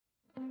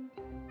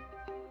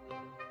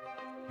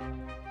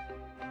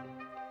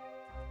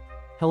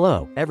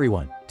Hello,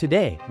 everyone.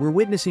 Today, we're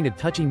witnessing a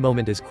touching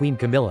moment as Queen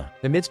Camilla,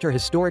 amidst her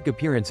historic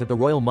appearance at the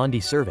Royal Maundy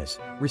Service,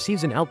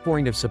 receives an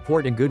outpouring of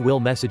support and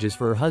goodwill messages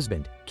for her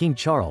husband, King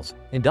Charles,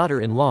 and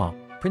daughter-in-law,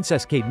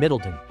 Princess Kate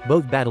Middleton,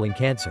 both battling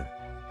cancer.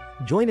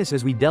 Join us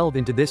as we delve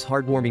into this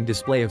heartwarming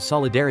display of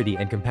solidarity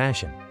and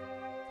compassion.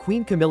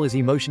 Queen Camilla's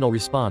emotional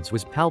response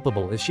was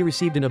palpable as she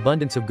received an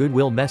abundance of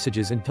goodwill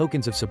messages and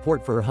tokens of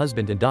support for her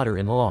husband and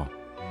daughter-in-law.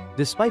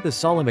 Despite the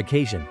solemn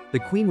occasion, the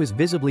Queen was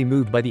visibly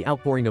moved by the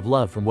outpouring of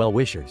love from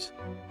well-wishers.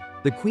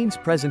 The Queen's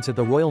presence at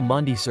the Royal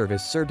Maundy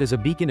Service served as a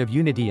beacon of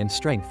unity and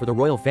strength for the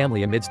royal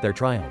family amidst their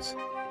trials.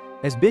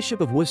 As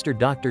Bishop of Worcester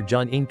Dr.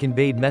 John Inge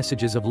conveyed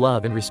messages of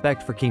love and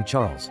respect for King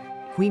Charles,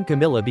 Queen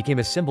Camilla became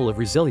a symbol of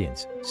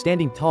resilience,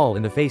 standing tall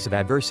in the face of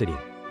adversity.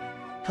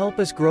 Help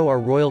us grow our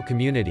royal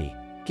community.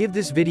 Give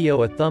this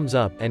video a thumbs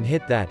up and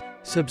hit that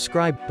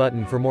subscribe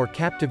button for more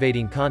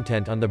captivating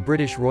content on the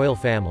British royal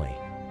family.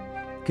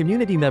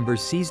 Community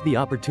members seized the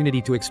opportunity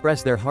to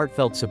express their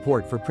heartfelt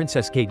support for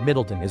Princess Kate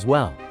Middleton as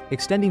well,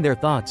 extending their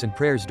thoughts and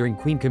prayers during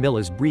Queen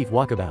Camilla's brief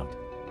walkabout.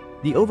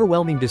 The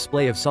overwhelming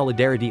display of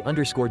solidarity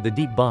underscored the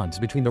deep bonds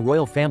between the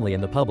royal family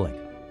and the public.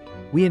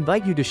 We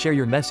invite you to share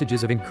your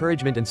messages of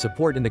encouragement and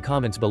support in the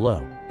comments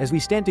below, as we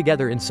stand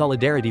together in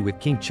solidarity with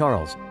King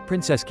Charles,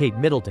 Princess Kate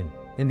Middleton,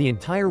 and the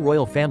entire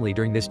royal family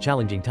during this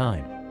challenging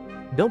time.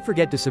 Don't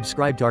forget to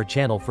subscribe to our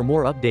channel for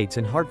more updates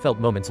and heartfelt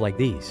moments like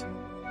these.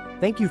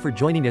 Thank you for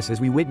joining us as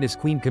we witness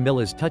Queen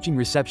Camilla's touching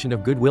reception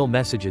of goodwill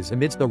messages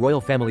amidst the royal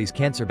family's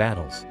cancer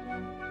battles.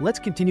 Let's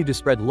continue to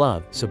spread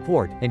love,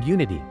 support, and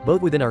unity,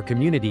 both within our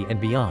community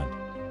and beyond.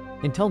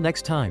 Until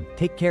next time,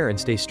 take care and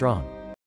stay strong.